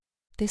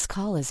This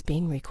call is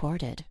being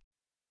recorded.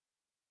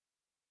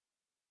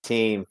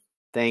 Team,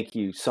 thank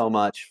you so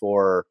much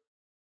for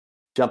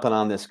jumping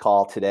on this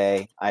call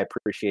today. I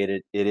appreciate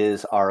it. It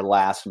is our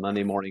last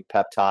Monday morning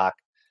pep talk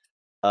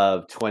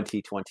of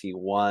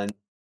 2021.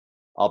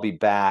 I'll be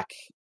back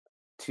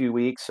 2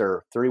 weeks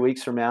or 3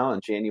 weeks from now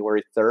on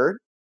January 3rd.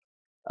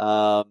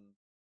 But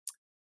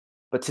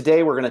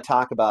today we're going to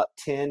talk about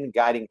 10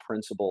 guiding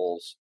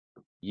principles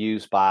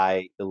used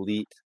by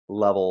elite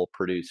level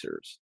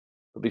producers.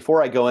 But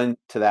before I go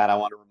into that, I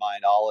want to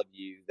remind all of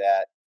you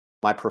that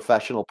my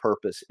professional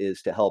purpose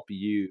is to help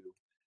you,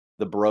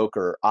 the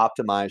broker,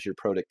 optimize your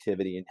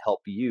productivity and help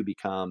you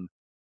become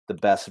the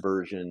best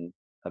version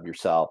of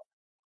yourself.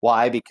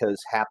 Why? Because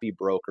happy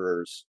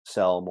brokers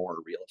sell more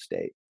real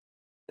estate.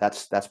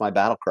 That's my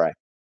battle cry.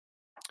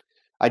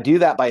 I do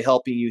that by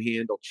helping you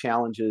handle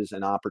challenges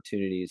and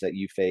opportunities that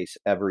you face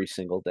every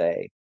single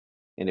day.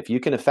 And if you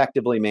can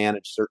effectively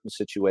manage certain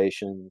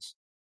situations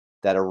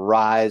that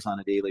arise on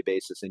a daily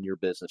basis in your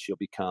business, you'll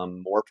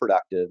become more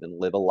productive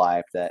and live a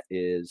life that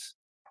is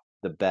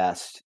the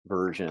best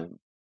version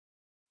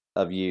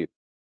of you.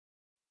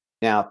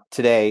 Now,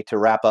 today, to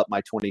wrap up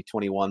my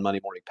 2021 Monday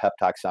Morning Pep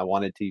Talks, I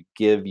wanted to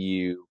give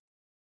you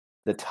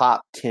the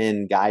top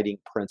 10 guiding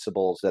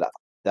principles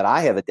that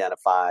I have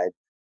identified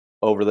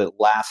over the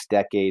last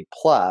decade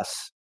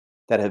plus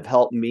that have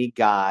helped me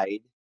that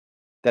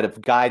have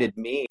guided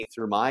me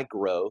through my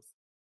growth,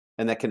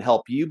 and that can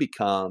help you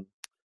become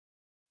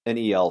an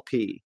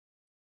ELP.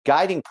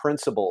 Guiding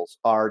principles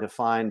are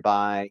defined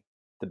by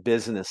the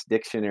business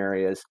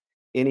dictionary as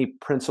any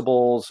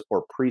principles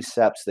or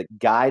precepts that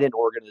guide an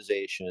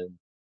organization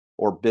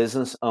or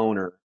business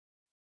owner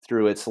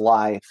through its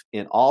life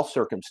in all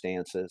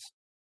circumstances,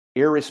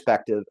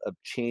 irrespective of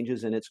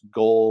changes in its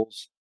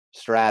goals,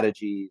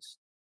 strategies,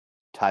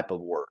 type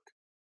of work.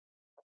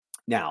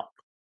 Now,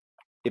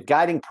 if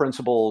guiding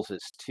principles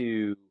is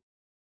too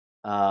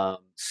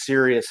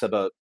serious of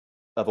a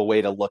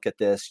way to look at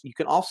this, you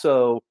can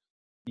also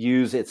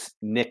use its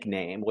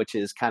nickname, which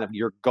is kind of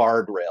your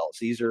guardrails.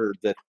 These are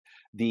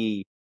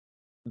the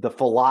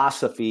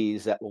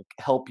philosophies that will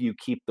help you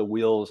keep the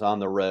wheels on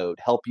the road,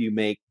 help you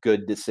make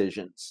good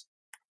decisions,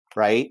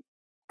 right?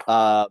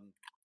 Guardrails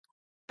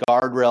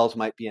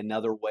might be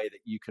another way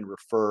that you can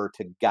refer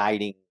to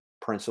guiding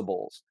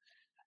principles.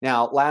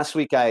 Now, last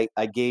week I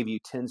gave you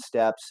 10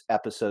 steps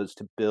episodes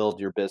to build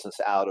your business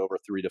out over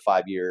 3 to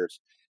 5 years.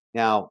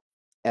 Now,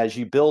 as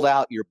you build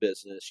out your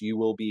business, you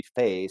will be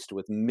faced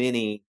with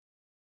many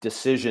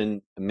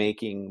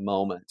decision-making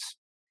moments.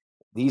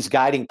 These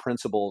guiding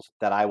principles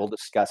that I will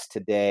discuss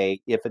today,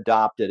 if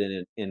adopted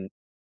and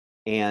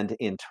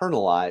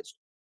internalized,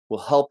 will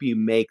help you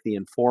make the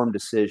informed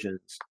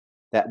decisions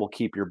that will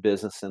keep your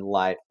business and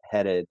life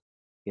headed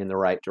in the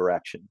right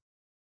direction.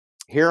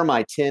 Here are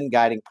my 10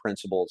 guiding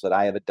principles that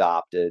I have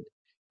adopted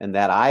and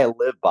that I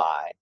live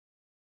by,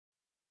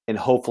 and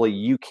hopefully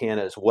you can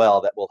as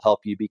well, that will help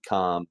you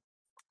become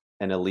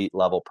an elite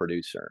level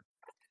producer.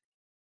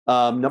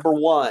 Number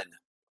one,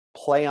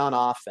 play on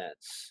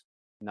offense,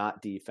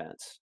 not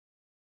defense.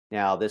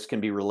 Now, this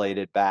can be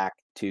related back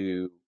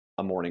to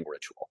a morning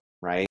ritual,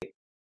 right?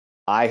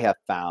 I have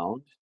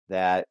found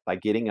that by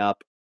getting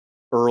up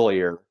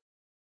earlier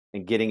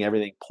and getting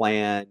everything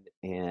planned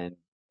and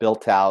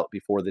built out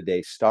before the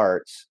day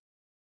starts,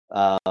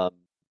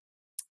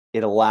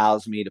 it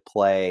allows me to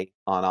play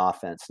on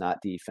offense,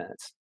 not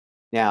defense.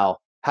 Now,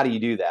 how do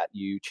you do that?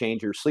 You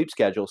change your sleep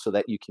schedule so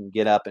that you can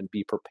get up and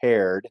be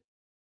prepared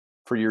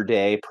for your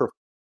day,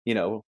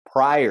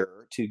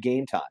 prior to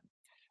game time.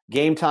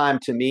 Game time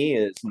to me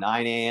is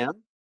 9 a.m.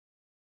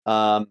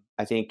 I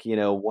think,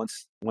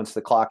 once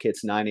the clock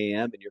hits 9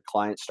 a.m. and your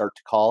clients start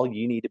to call,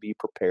 you need to be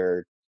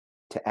prepared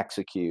to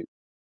execute.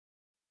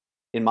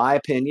 In my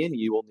opinion,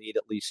 you will need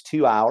at least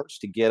 2 hours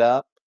to get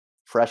up,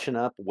 freshen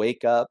up,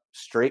 wake up,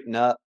 straighten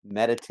up,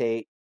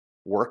 meditate,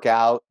 work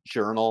out,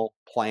 journal,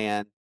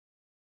 plan,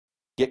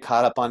 get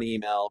caught up on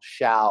email,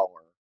 shower,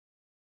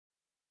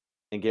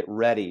 and get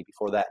ready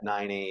before that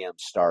 9 a.m.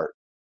 start.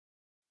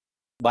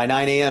 By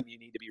 9 a.m., you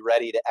need to be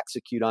ready to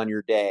execute on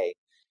your day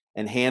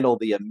and handle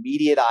the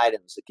immediate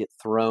items that get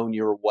thrown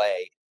your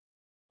way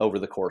over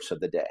the course of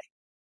the day,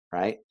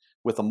 right?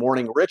 With a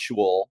morning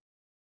ritual,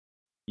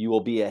 you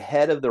will be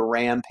ahead of the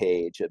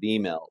rampage of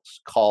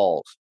emails,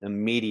 calls,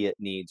 immediate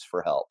needs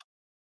for help.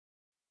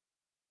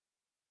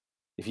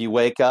 If you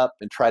wake up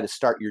and try to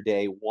start your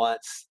day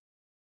once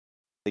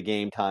the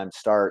game time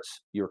starts,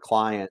 your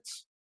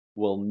clients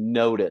will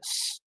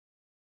notice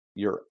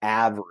your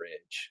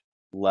average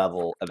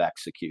level of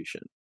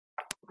execution.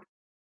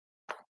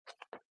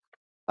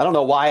 I don't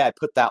know why I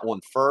put that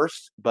one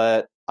first,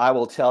 but I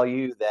will tell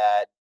you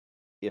that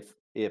if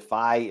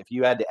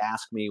you had to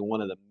ask me one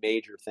of the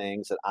major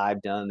things that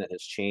I've done that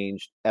has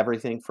changed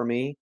everything for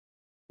me,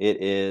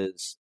 it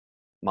is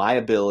my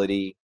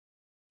ability,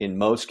 in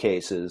most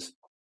cases,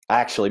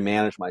 I actually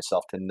manage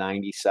myself to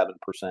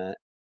 97%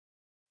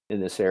 in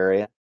this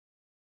area,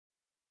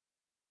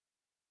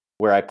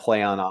 where I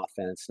play on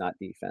offense, not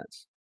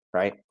defense,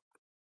 right?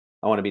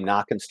 I want to be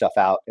knocking stuff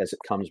out as it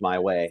comes my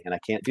way. And I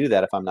can't do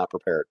that if I'm not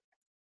prepared.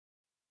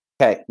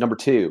 Okay, number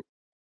 2,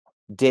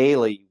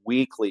 daily,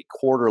 weekly,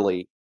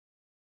 quarterly,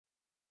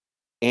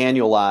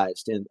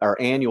 annualized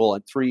annual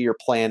and 3-year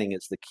planning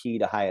is the key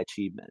to high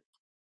achievement.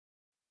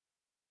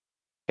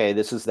 Okay,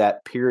 this is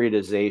that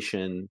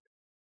periodization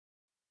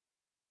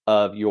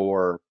of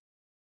your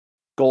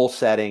goal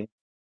setting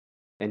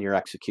and your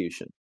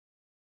execution.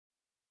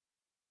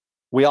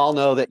 We all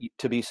know that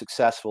to be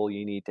successful,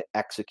 you need to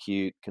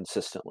execute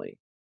consistently.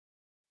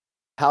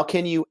 How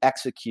can you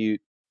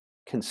execute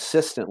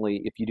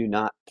consistently if you do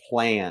not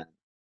plan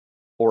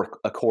or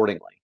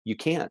accordingly? You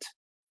can't.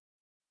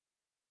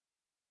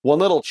 One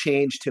little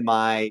change to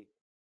my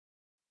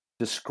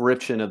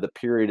description of the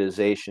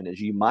periodization is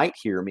you might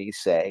hear me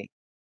say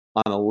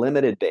on a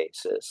limited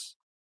basis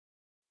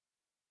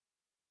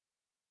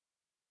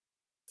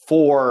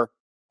 4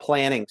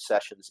 planning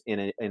sessions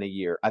in a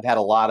year. I've had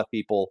a lot of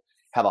people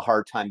have a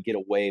hard time get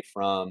away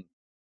from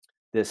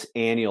this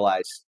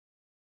annualized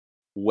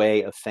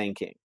way of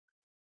thinking.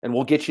 And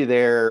we'll get you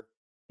there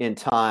in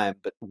time,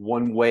 but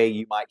one way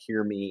you might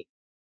hear me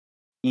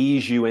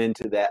ease you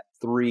into that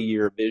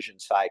 3-year vision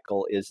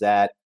cycle is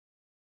that,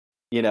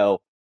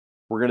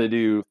 we're going to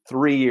do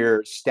 3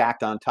 years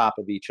stacked on top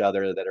of each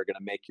other that are going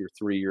to make your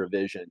 3-year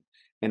vision.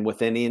 And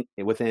within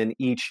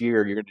each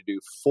year, you're going to do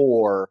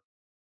 4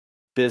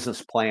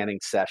 business planning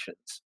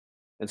sessions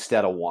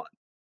instead of 1.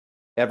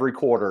 Every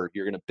quarter,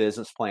 you're going to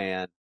business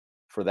plan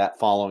for that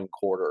following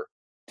quarter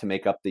to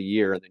make up the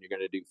year. And then you're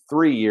going to do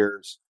 3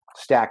 years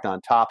stacked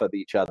on top of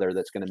each other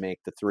that's going to make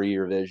the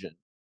 3-year vision.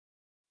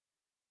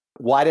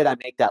 Why did I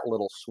make that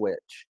little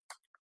switch?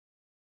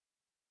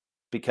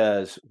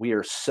 Because we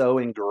are so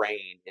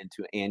ingrained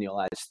into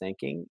annualized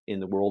thinking in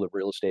the world of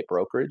real estate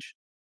brokerage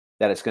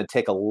that it's going to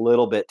take a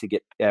little bit to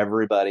get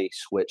everybody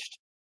switched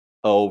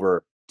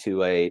over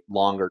to a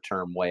longer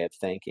term way of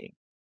thinking.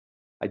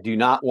 I do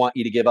not want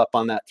you to give up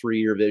on that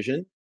 3-year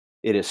vision.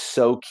 It is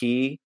so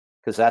key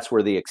because that's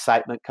where the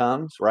excitement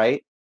comes,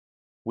 right?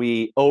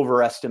 We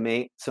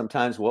overestimate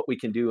sometimes what we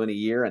can do in a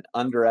year and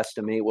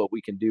underestimate what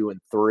we can do in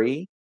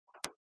 3.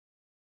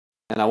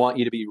 And I want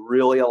you to be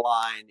really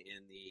aligned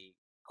in the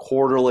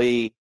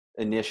quarterly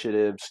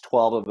initiatives,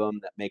 12 of them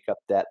that make up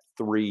that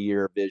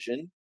 3-year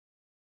vision.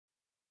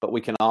 But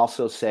we can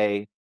also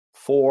say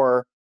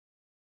 4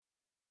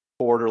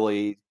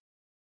 quarterly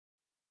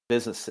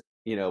business,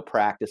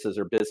 practices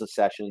or business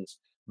sessions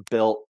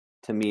built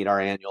to meet our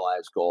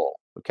annualized goal.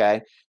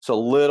 Okay. So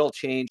little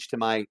change to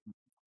my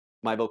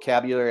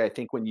vocabulary. I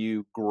think when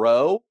you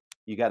grow,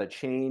 you got to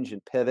change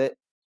and pivot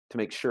to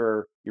make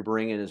sure you're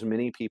bringing as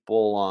many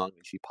people along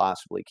as you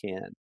possibly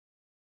can.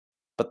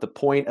 But the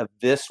point of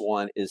this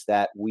one is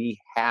that we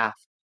have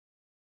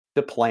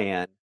to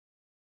plan,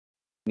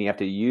 and you have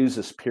to use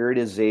this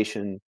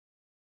periodization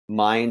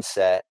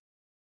mindset,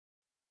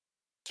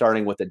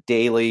 starting with a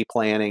daily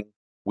planning,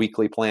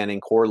 weekly planning,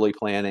 quarterly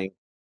planning,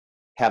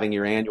 having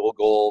your annual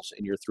goals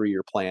and your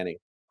 3-year planning.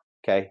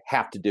 Okay,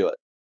 have to do it.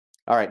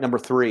 All right, number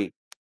 3,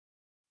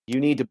 you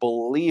need to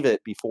believe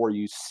it before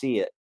you see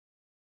it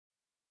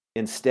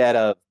instead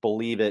of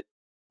believe it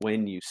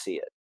when you see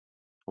it.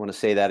 I want to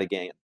say that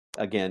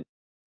again.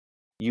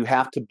 You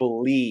have to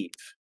believe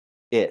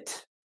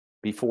it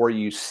before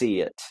you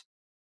see it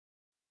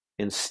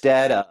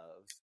instead of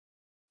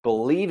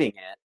believing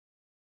it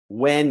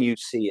when you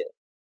see it.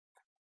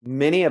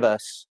 Many of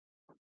us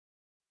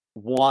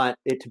want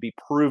it to be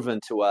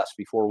proven to us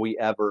before we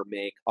ever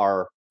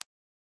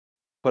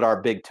put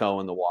our big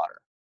toe in the water.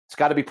 It's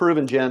got to be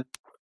proven, Jim.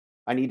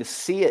 I need to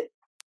see it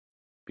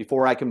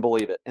before I can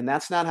believe it. And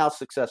that's not how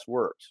success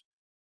works.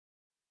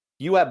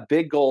 You have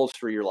big goals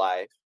for your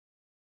life.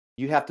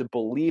 You have to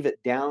believe it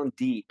down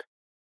deep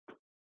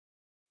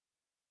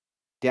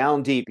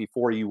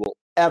before you will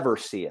ever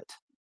see it.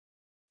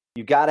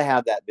 You got to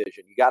have that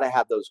vision. You got to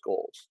have those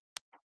goals.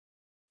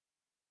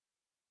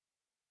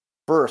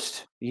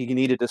 First, you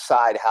need to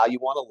decide how you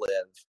want to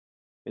live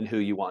and who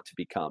you want to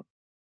become.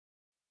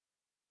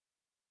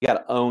 You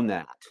got to own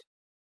that.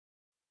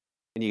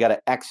 And you got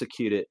to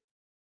execute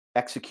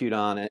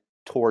on it,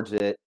 towards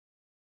it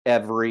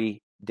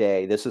every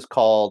day. This is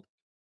called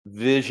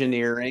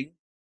visioneering.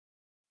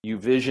 You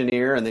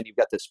visioneer, and then you've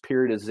got this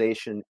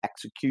periodization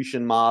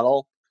execution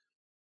model.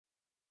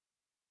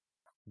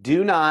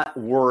 Do not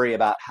worry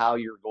about how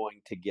you're going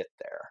to get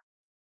there.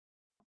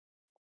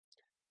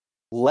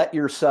 Let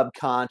your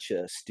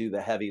subconscious do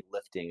the heavy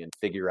lifting and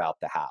figure out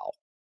the how.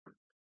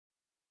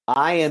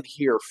 I am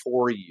here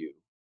for you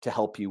to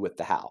help you with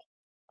the how.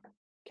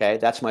 Okay,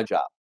 that's my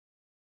job.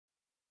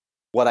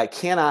 What I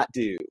cannot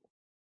do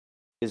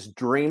is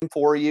dream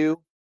for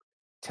you,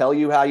 tell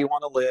you how you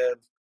want to live,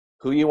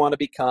 who you want to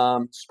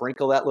become,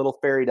 sprinkle that little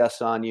fairy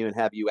dust on you and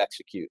have you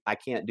execute. I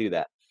can't do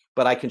that,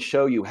 but I can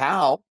show you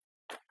how.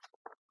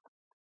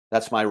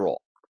 That's my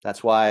role.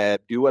 That's why I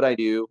do what I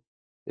do,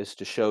 is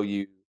to show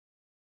you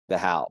the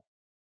how.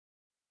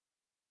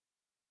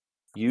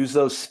 Use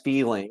those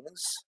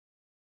feelings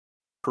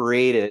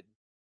created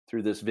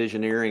through this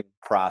visioneering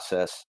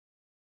process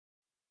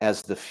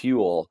as the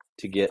fuel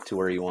to get to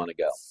where you want to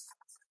go.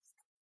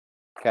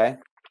 Okay?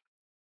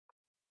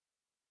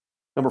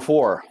 Number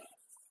 4,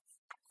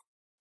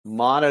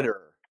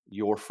 monitor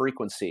your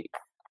frequency.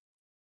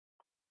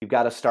 You've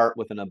got to start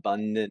with an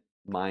abundant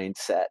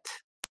mindset.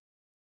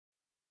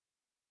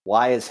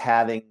 Why is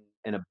having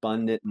an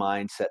abundant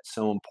mindset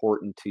so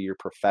important to your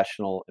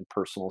professional and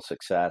personal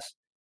success?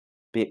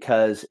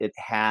 Because it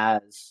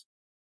has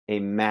a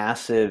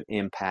massive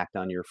impact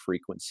on your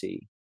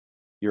frequency,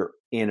 your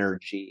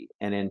energy,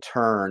 and in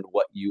turn,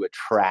 what you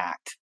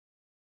attract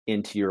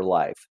into your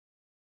life.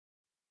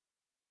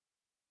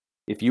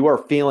 If you are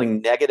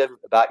feeling negative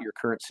about your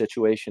current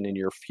situation and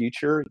your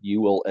future,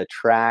 you will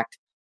attract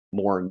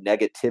more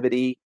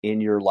negativity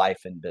in your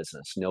life and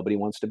business. Nobody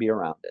wants to be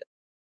around it.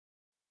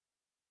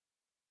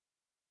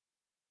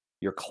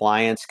 Your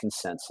clients can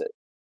sense it.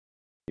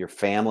 Your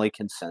family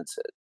can sense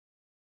it.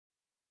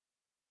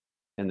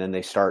 And then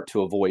they start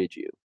to avoid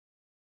you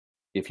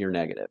if you're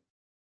negative.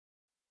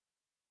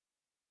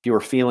 If you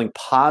are feeling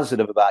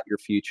positive about your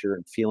future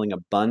and feeling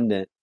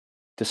abundant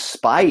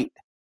despite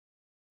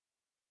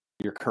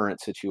your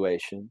current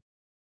situation,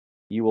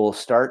 you will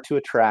start to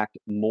attract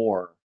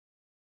more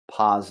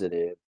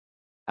positive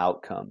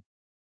outcome.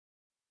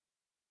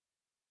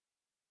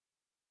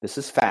 This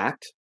is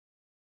fact.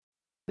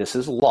 This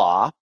is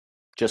law,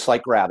 just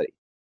like gravity.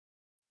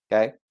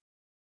 Okay?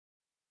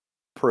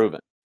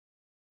 Proven.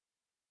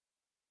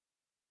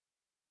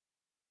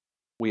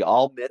 We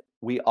all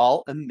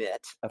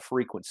emit a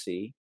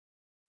frequency,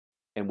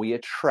 and we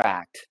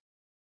attract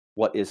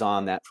what is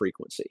on that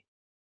frequency.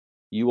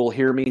 You will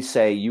hear me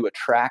say you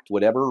attract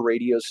whatever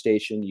radio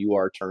station you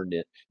are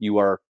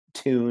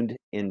tuned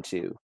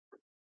into.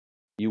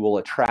 You will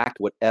attract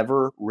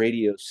whatever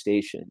radio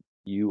station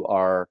you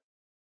are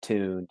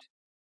tuned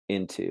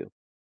into.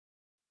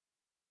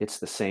 It's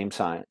the same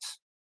science.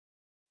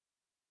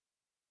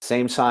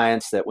 Same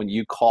science that when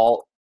you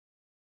call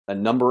a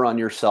number on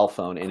your cell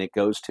phone and it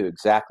goes to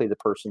exactly the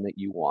person that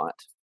you want,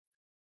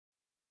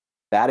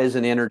 that is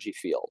an energy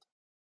field.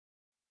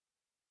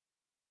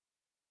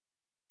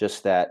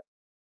 Just that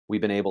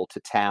we've been able to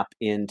tap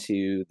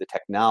into the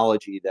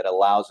technology that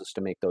allows us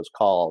to make those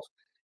calls.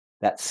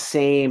 That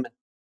same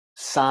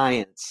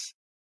science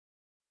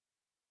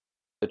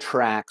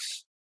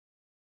attracts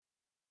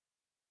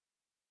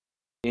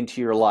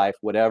into your life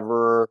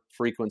whatever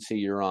frequency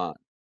you're on.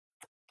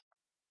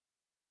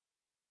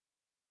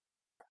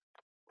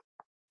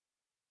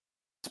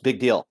 It's a big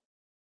deal.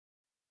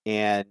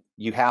 And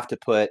you have to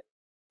put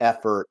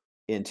effort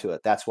into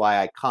it. That's why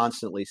I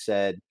constantly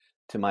said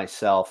to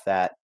myself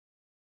that,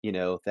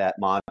 that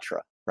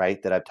mantra,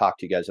 right, that I've talked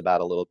to you guys about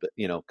a little bit,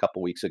 a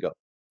couple weeks ago.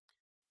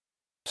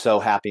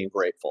 So happy and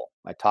grateful.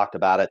 I talked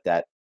about it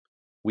that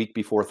week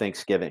before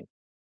Thanksgiving.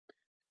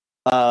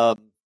 The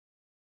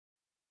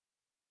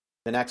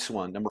next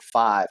one, number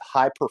 5,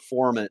 high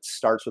performance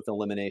starts with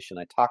elimination.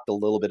 I talked a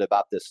little bit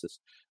about this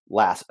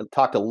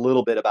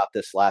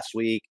last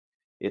week.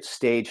 It's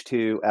stage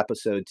 2,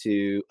 episode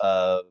 2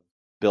 of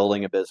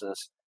building a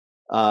business.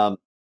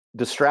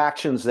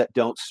 Distractions that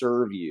don't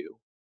serve you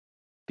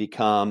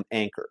become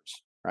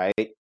anchors,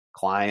 right?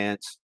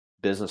 Clients,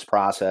 business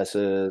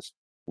processes,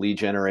 lead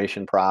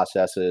generation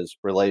processes,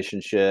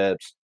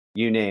 relationships,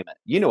 you name it.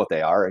 You know what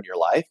they are in your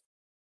life,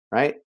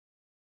 right?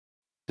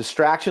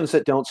 Distractions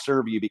that don't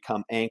serve you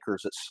become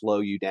anchors that slow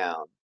you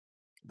down.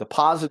 The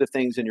positive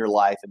things in your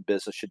life and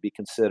business should be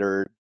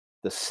considered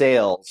the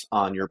sails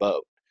on your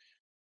boat.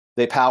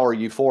 They power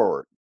you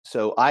forward.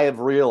 So I have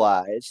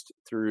realized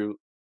through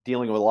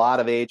dealing with a lot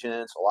of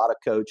agents, a lot of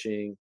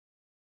coaching,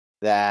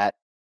 that,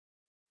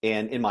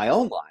 and in my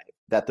own life,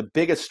 that the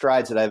biggest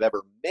strides that I've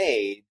ever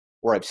made,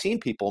 or I've seen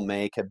people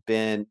make, have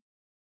been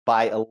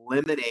by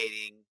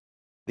eliminating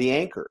the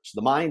anchors,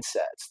 the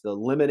mindsets, the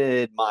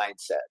limited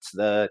mindsets,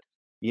 the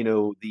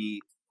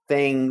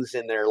things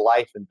in their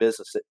life and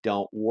business that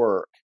don't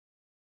work,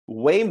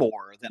 way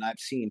more than I've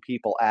seen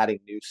people adding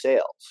new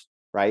sales,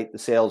 right? The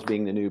sales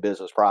being the new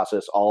business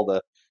process, all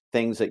the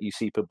things that you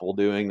see people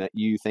doing that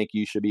you think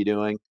you should be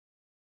doing.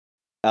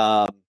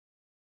 But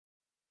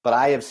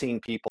I have seen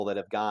people that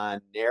have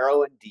gone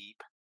narrow and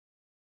deep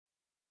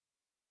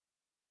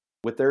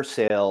with their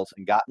sales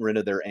and gotten rid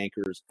of their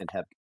anchors and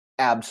have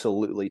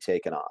absolutely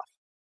taken off.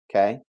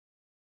 Okay?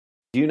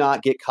 Do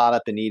not get caught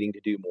up in needing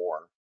to do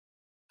more.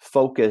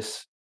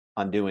 Focus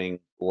on doing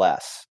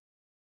less.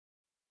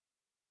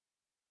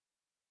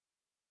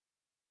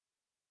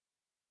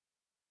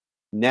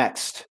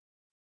 Next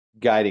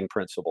guiding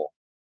principle.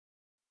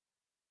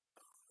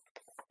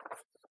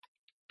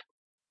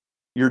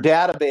 Your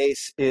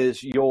database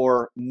is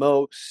your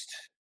most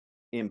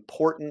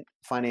important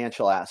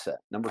financial asset.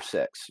 Number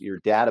 6,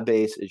 your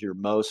database is your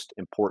most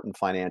important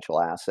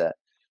financial asset.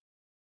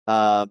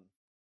 I'm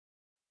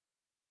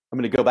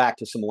going to go back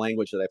to some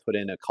language that I put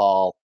in a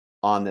call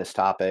on this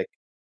topic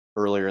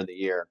earlier in the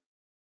year.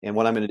 And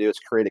what I'm going to do is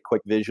create a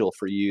quick visual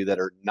for you that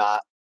are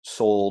not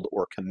sold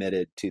or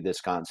committed to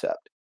this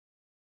concept.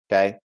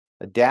 Okay?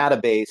 A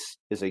database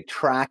is a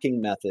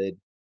tracking method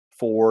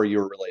for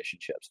your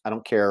relationships. I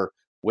don't care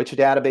which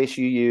database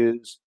you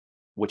use,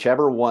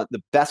 whichever one,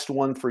 the best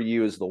one for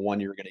you is the one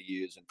you're going to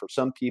use. And for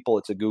some people,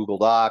 it's a Google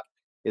Doc,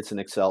 it's an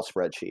Excel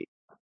spreadsheet.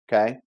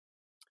 Okay.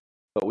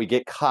 But we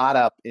get caught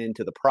up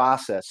into the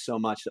process so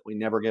much that we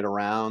never get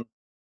around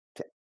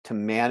to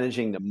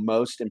managing the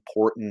most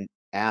important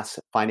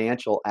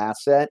financial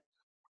asset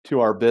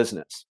to our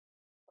business.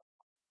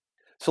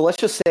 So let's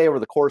just say over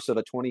the course of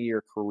a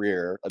 20-year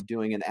career of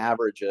doing an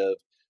average of,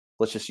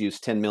 let's just use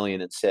 10 million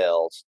in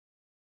sales,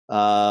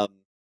 in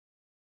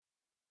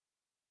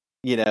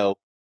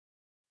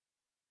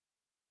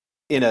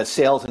a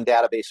sales and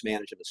database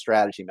management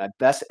strategy, my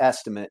best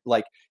estimate,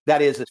 like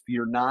that is if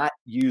you're not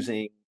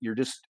using, you're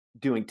just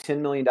doing $10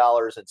 million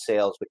in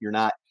sales, but you're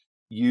not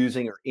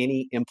using or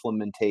any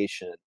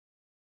implementation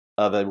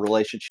of a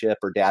relationship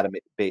or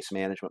database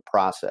management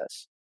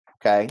process.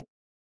 Okay.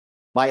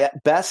 My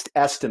best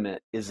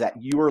estimate is that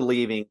you are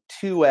leaving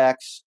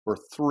 2x or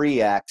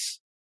 3x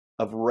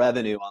of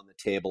revenue on the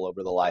table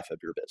over the life of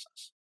your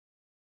business.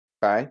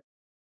 Okay.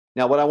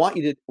 Now, what I want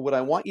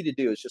you to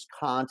do is just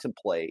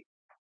contemplate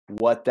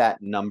what that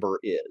number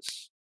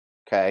is.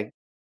 Okay.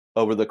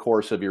 Over the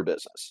course of your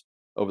business,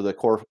 over the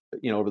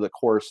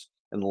course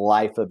and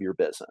life of your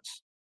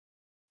business.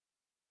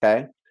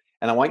 Okay.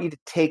 And I want you to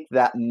take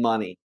that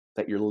money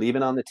that you're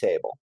leaving on the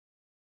table.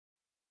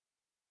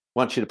 I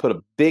want you to put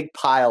a big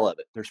pile of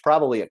it. There's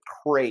probably a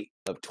crate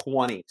of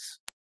 20s.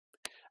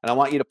 And I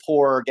want you to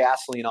pour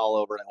gasoline all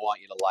over it. I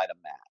want you to light a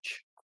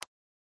match.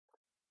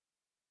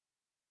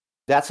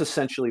 That's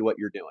essentially what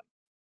you're doing.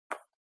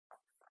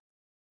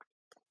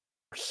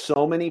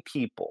 So many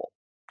people,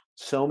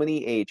 so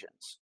many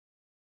agents,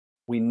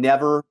 we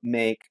never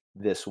make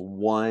this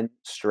one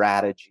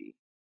strategy,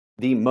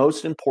 the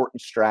most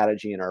important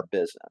strategy in our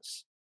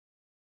business,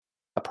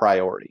 a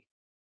priority.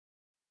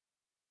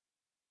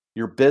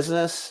 Your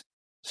business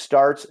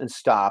starts and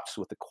stops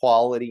with the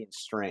quality and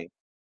strength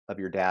of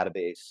your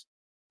database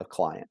of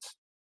clients.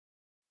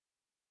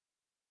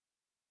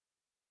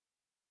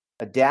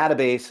 A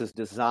database is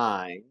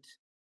designed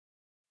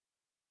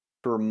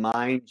to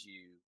remind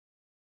you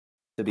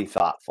to be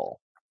thoughtful.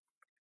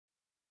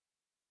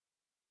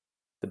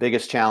 The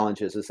biggest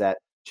challenge is that,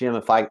 Jim,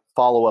 if I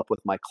follow up with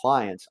my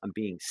clients, I'm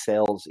being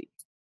salesy.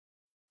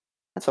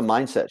 That's a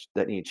mindset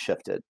that needs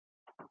shifted.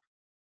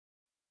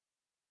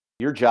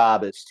 Your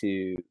job is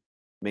to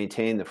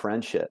maintain the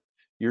friendship.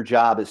 Your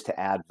job is to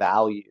add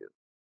value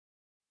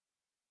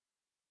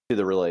to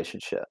the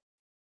relationship.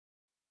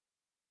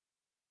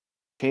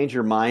 Change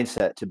your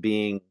mindset to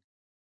being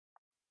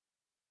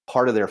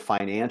part of their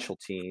financial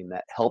team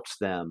that helps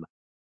them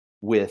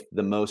with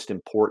the most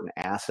important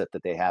asset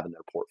that they have in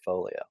their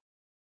portfolio.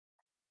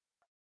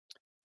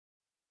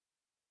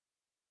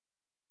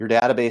 Your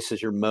database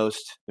is your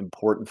most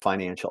important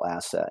financial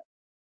asset.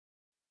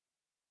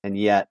 And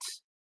yet,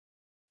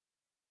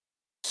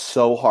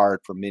 so hard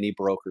for many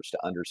brokers to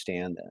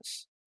understand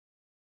this.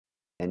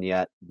 And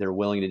yet, they're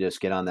willing to just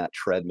get on that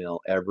treadmill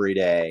every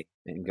day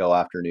and go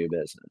after new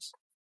business.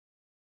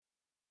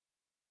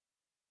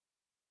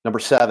 Number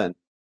 7,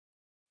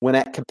 when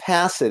at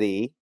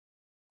capacity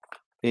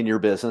in your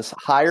business,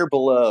 hire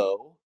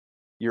below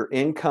your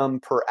income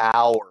per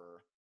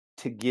hour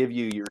to give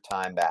you your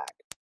time back.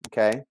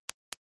 Okay?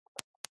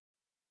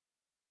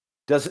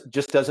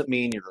 Doesn't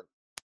mean your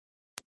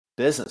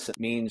business. It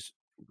means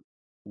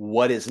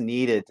what is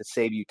needed to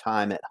save you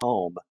time at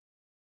home.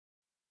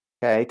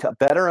 Okay, to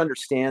better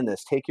understand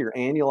this, take your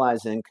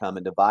annualized income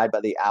and divide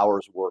by the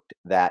hours worked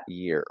that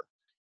year.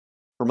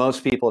 For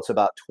most people, it's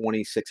about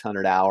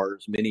 2,600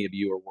 hours. Many of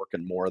you are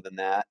working more than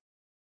that.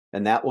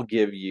 And that will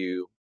give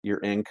you your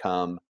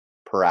income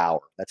per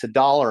hour. That's a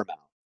dollar amount.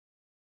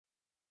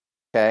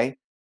 Okay,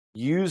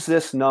 use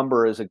this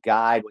number as a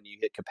guide when you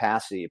hit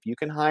capacity. If you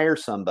can hire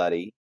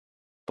somebody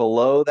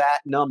below that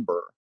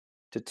number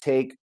to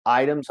take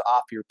items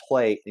off your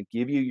plate and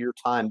give you your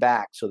time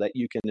back so that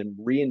you can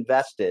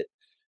reinvest it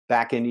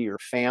back into your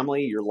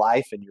family, your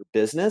life, and your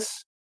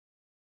business,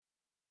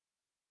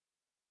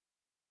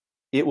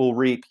 it will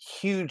reap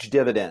huge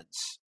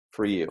dividends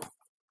for you.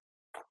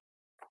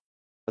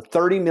 A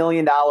 $30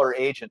 million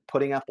agent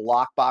putting up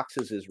lock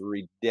boxes is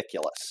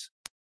ridiculous.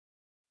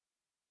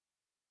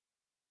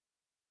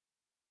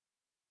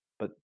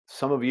 But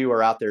some of you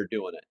are out there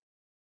doing it.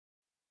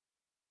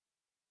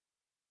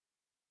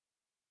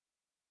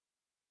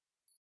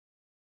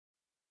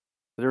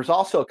 There's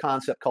also a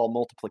concept called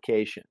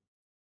multiplication,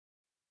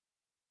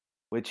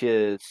 which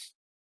is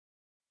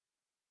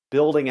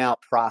building out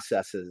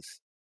processes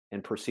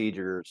and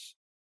procedures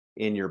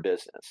in your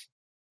business,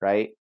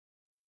 right?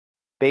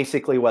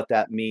 Basically, what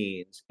that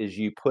means is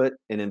you put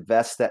and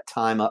invest that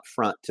time up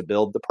front to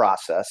build the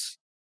process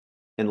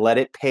and let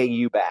it pay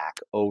you back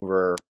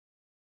over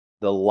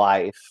the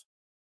life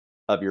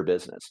of your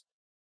business.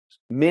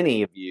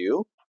 Many of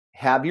you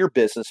have your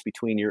business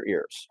between your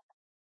ears.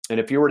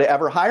 And if you were to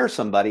ever hire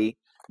somebody,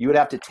 you would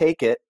have to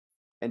take it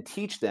and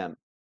teach them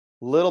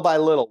little by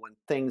little when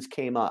things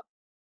came up,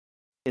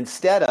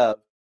 instead of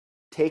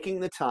taking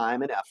the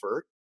time and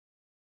effort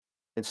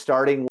and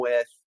starting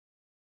with,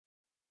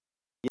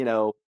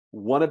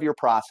 one of your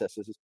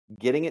processes is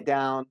getting it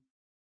down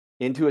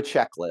into a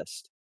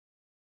checklist,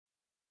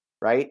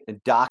 right?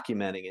 And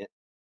documenting it,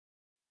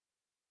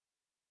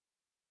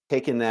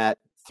 taking that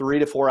 3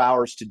 to 4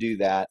 hours to do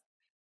that,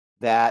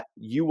 that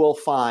you will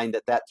find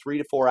that 3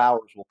 to 4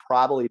 hours will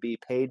probably be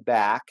paid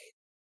back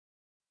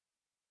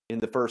in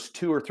the first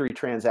 2 or 3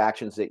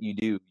 transactions that you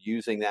do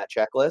using that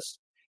checklist.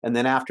 And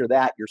then after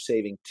that, you're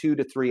saving 2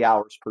 to 3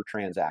 hours per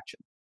transaction.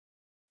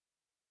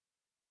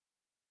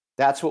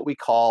 That's what we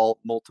call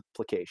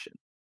multiplication.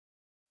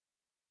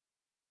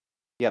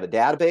 You have a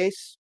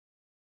database,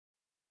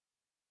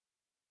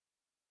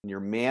 and you're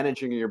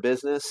managing your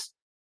business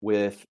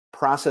with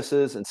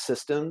processes and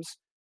systems.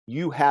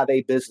 You have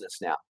a business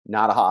now,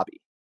 not a hobby.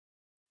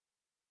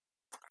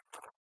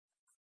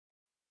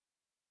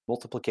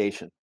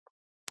 Multiplication.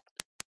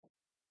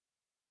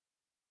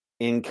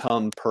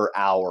 Income per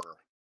hour.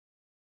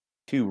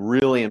 2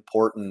 really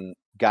important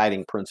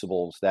guiding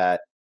principles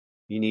that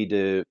you need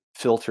to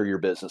filter your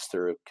business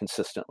through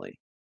consistently.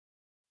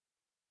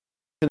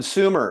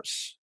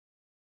 Consumers.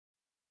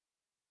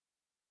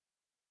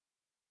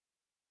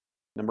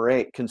 Number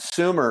 8,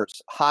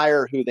 consumers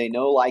hire who they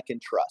know, like,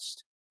 and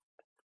trust.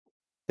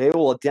 They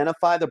will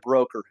identify the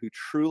broker who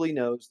truly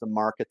knows the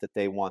market that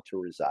they want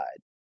to reside.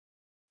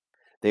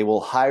 They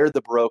will hire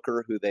the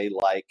broker who they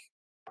like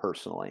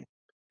personally.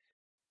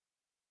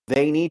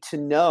 They need to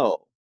know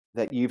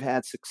that you've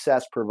had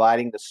success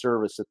providing the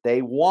service that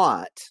they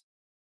want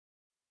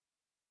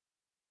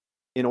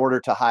in order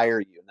to hire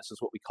you. And this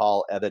is what we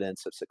call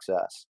evidence of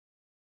success.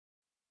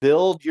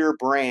 Build your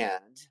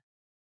brand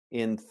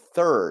in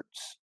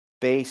thirds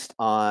based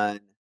on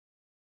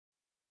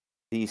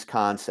these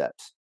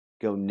concepts.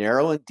 Go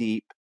narrow and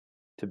deep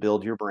to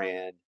build your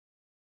brand,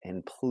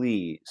 and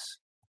please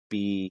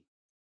be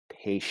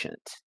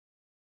patient.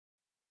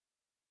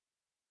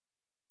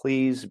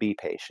 Please be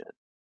patient.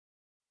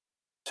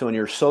 So in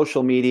your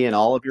social media and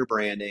all of your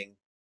branding,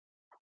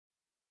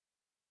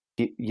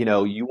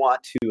 you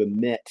want to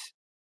admit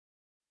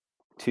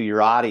to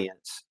your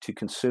audience, to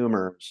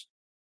consumers,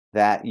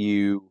 that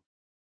you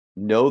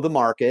know the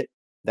market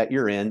that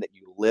you're in, that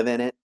you live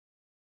in it,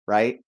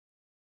 right?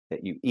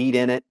 That you eat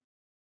in it,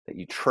 that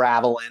you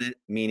travel in it,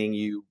 meaning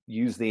you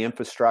use the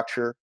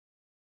infrastructure,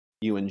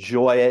 you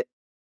enjoy it,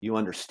 you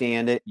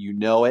understand it, you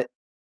know it.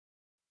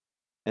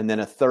 And then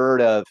a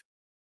third of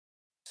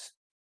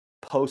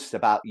posts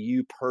about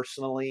you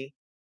personally,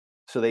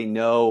 so they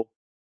know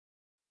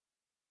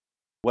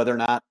whether or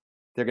not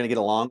they're going to get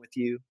along with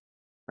you,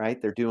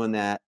 right? They're doing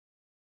that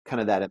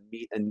kind of that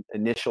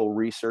initial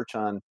research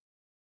on, is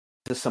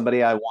this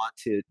somebody I want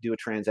to do a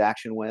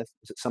transaction with?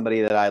 Is it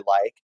somebody that I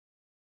like?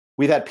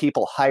 We've had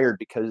people hired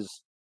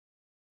because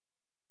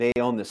they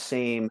own the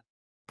same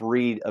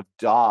breed of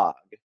dog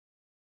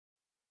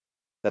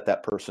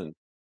that person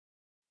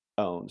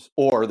owns,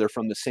 or they're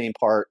from the same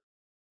part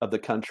of the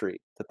country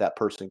that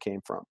person came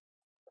from.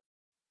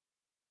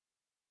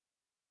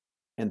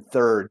 And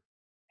third,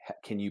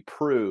 can you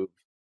prove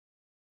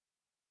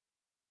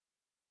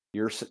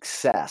your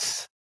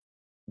success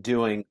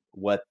doing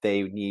what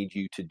they need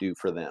you to do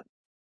for them?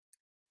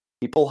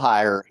 People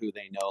hire who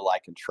they know,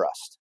 like, and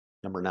trust.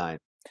 Number 9.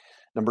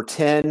 Number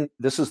 10,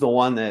 this is the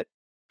one that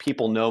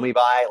people know me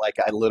by. Like,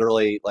 I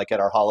literally, like at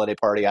our holiday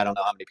party, I don't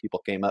know how many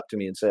people came up to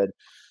me and said,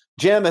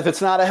 Jim, if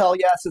it's not a hell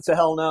yes, it's a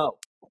hell no.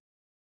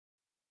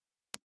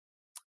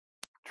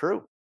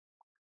 True.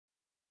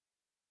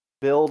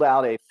 Build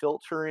out a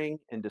filtering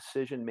and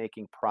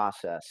decision-making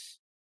process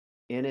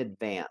in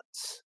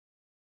advance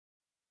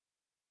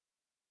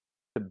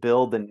to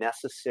build the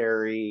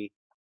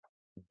necessary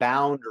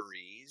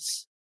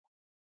boundaries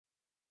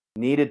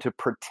needed to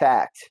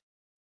protect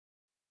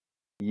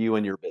you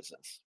and your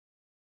business.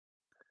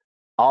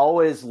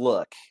 Always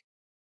look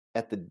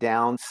at the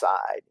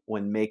downside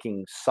when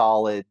making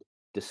solid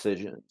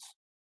decisions.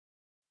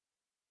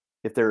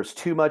 If there's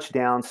too much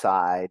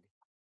downside,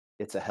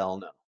 it's a hell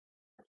no.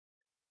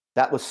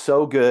 That was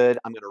so good,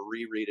 I'm going to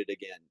reread it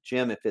again.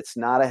 Jim, if it's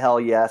not a hell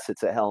yes,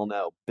 it's a hell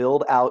no.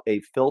 Build out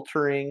a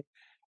filtering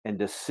and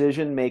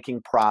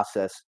decision-making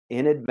process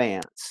in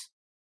advance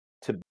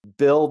to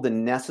build the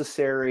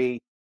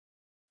necessary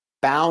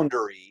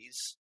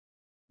boundaries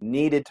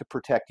needed to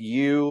protect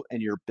you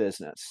and your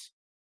business.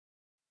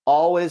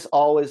 Always,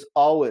 always,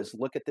 always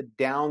look at the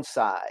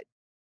downside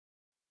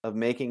of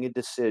making a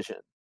decision.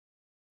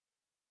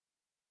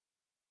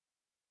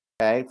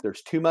 Okay, if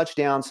there's too much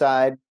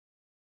downside,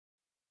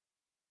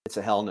 it's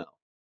a hell no.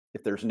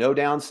 If there's no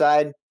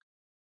downside,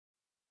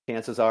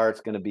 chances are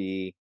it's going to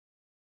be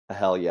a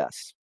hell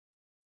yes.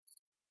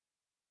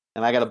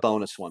 And I got a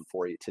bonus one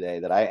for you today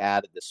that I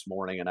added this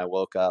morning, and I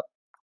woke up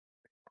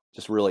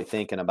just really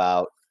thinking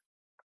about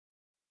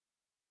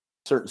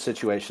certain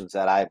situations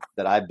that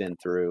I've been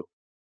through.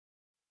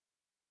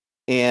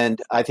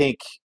 And I think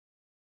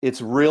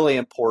it's really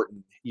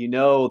important. You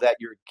know that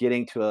you're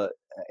getting to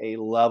a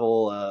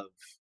level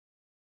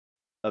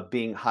of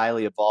being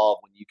highly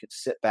evolved when you can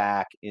sit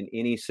back in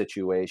any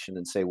situation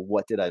and say,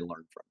 what did I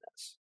learn from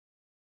this?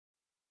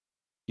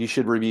 You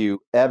should review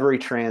every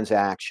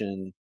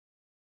transaction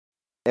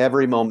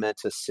every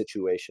momentous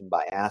situation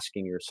by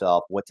asking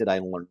yourself, what did I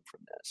learn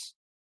from this?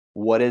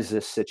 What is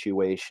this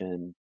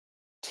situation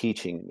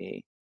teaching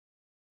me?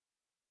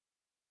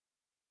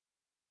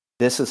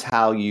 This is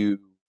how you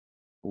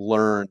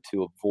learn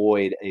to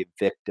avoid a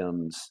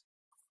victim's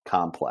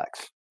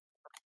complex.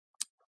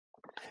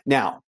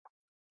 Now,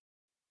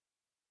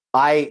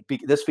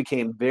 this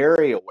became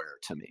very aware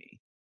to me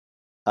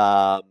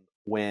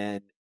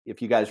when,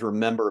 if you guys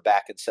remember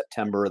back in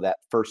September, that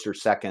first or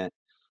second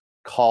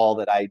call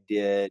that I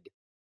did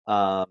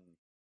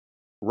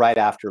right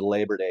after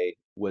Labor Day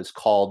was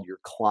called "Your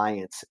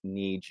Clients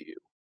Need You."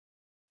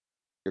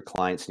 Your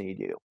clients need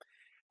you.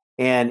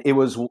 And it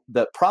was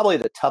probably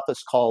the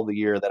toughest call of the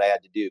year that I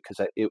had to do,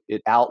 because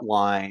it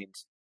outlined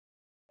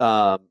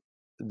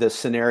the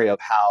scenario of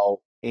how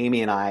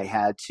Amy and I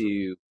had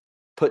to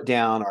put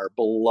down our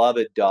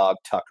beloved dog,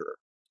 Tucker.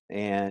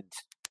 And,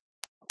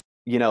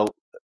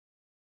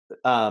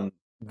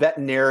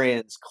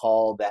 veterinarians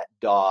call that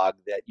dog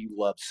that you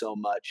love so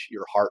much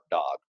your heart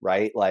dog,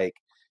 right? Like,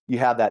 you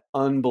have that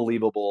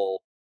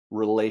unbelievable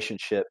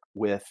relationship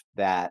with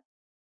that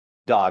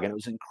dog. And it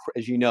was,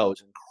 as you know, it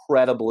was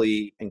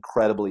incredibly,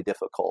 incredibly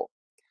difficult.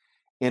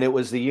 And it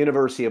was the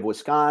University of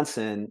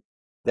Wisconsin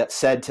that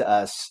said to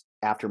us,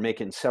 after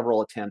making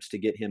several attempts to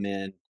get him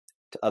in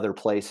to other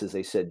places,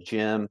 they said,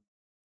 "Jim,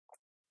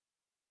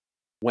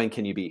 when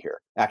can you be here?"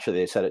 Actually,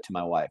 they said it to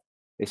my wife.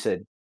 They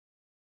said,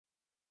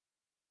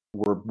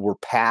 we're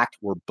packed,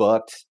 we're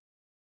booked,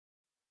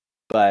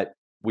 but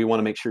we want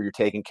to make sure you're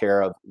taken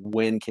care of.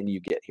 When can you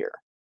get here?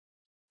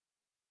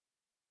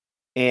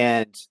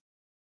 And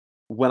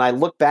when I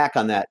look back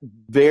on that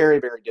very,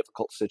 very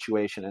difficult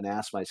situation and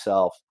ask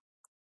myself,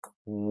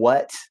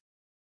 what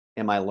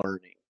am I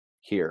learning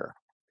here?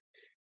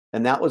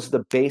 And that was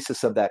the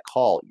basis of that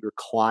call. Your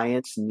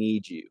clients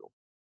need you.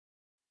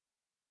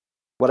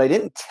 What I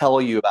didn't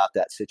tell you about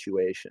that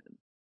situation,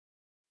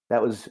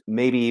 that was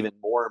maybe even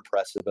more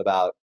impressive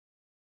about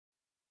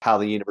how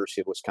the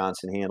University of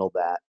Wisconsin handled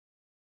that,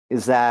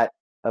 is that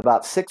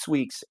about 6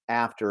 weeks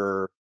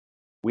after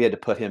we had to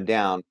put him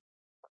down,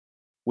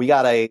 we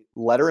got a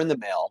letter in the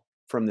mail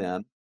from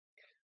them,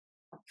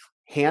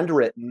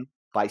 handwritten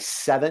by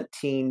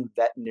 17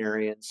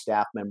 veterinarian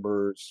staff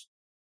members,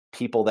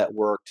 people that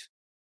worked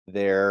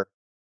there,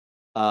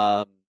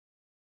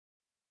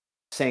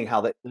 saying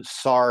how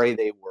sorry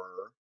they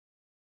were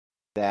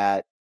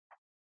that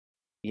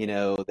we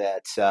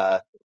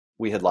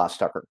had lost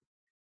Tucker.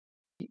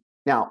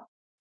 Now,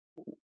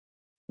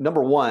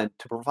 number one,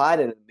 to provide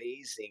an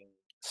amazing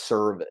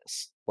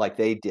service like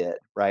they did,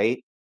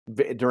 right,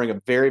 during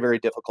a very, very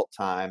difficult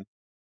time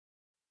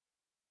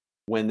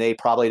when they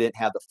probably didn't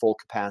have the full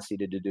capacity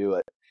to do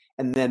it,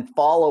 and then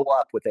follow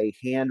up with a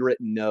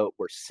handwritten note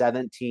where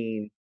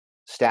 17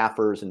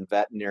 staffers and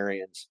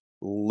veterinarians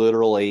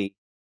literally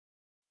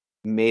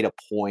made a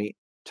point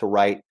to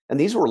write. And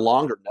these were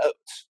longer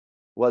notes.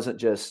 It wasn't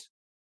just,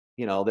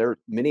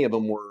 many of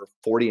them were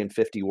 40 and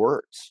 50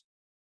 words.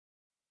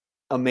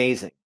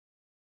 Amazing.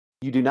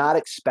 You do not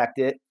expect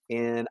it.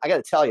 And I got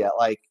to tell you,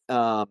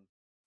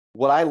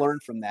 what I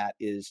learned from that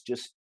is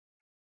just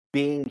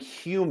being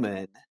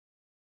human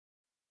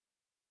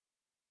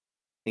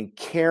and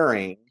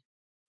caring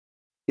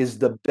is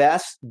the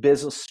best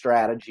business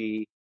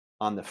strategy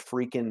on the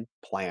freaking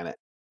planet.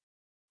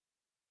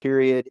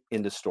 Period.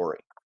 End of story.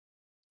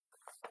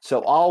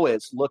 So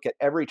always look at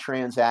every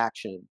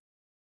transaction,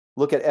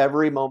 look at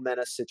every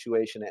momentous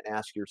situation, and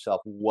ask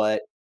yourself,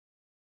 what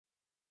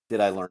did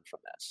I learn from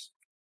this?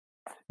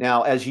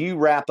 Now, as you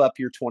wrap up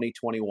your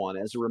 2021,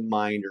 as a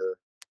reminder,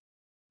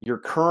 your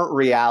current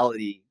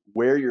reality,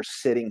 where you're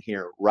sitting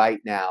here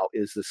right now,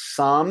 is the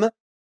sum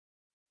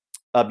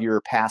of your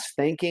past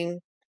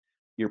thinking,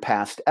 your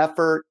past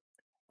effort,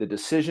 the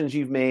decisions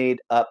you've made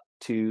up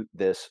to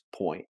this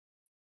point.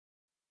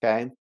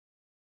 Okay?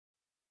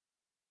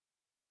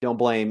 Don't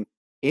blame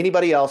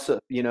anybody else,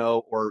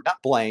 or not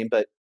blame,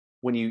 but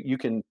when you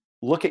can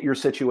look at your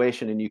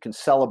situation and you can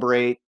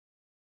celebrate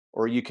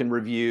or you can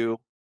review,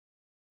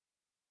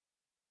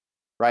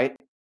 right?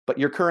 But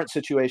your current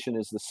situation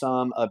is the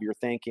sum of your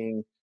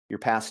thinking, your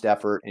past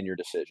effort, and your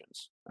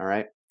decisions. All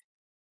right.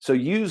 So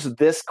use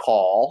this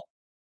call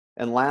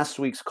and last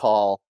week's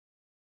call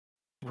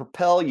to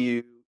propel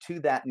you to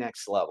that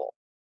next level,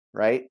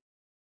 right?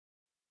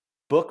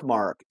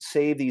 Bookmark,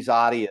 save these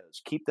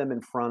audios, keep them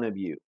in front of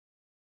you.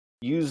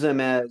 Use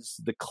them as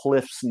the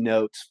Cliff's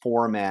Notes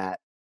format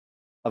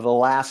of the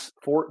last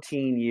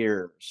 14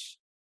 years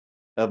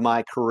of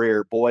my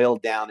career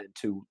boiled down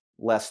into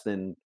less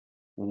than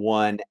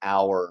 1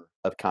 hour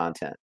of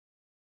content.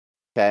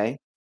 Okay?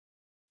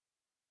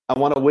 I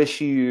want to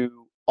wish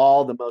you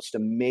all the most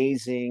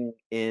amazing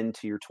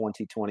into your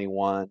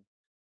 2021.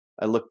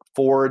 I look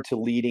forward to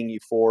leading you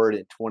forward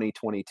in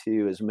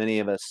 2022 as many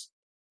of us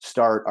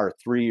start our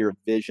 3-year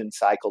vision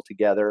cycle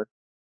together.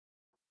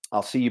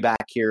 I'll see you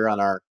back here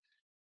on our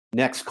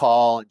next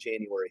call on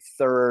January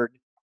 3rd.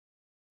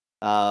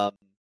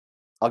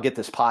 I'll get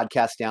this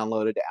podcast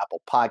downloaded to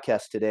Apple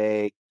Podcasts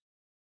today.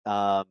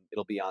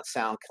 It'll be on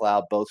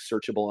SoundCloud, both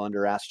searchable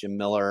under Ask Jim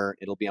Miller.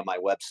 It'll be on my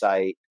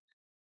website.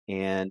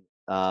 And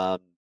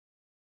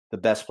the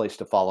best place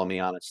to follow me,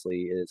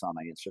 honestly, is on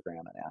my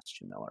Instagram at Ask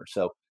Jim Miller.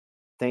 So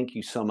thank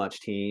you so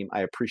much, team.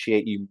 I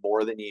appreciate you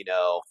more than you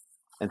know.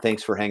 And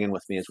thanks for hanging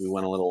with me as we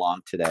went a little long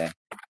today.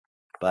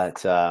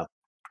 But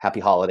happy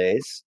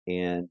holidays.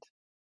 And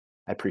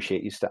I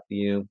appreciate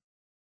you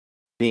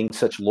being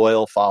such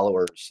loyal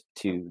followers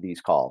to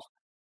these calls.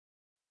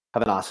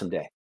 Have an awesome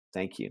day.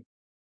 Thank you.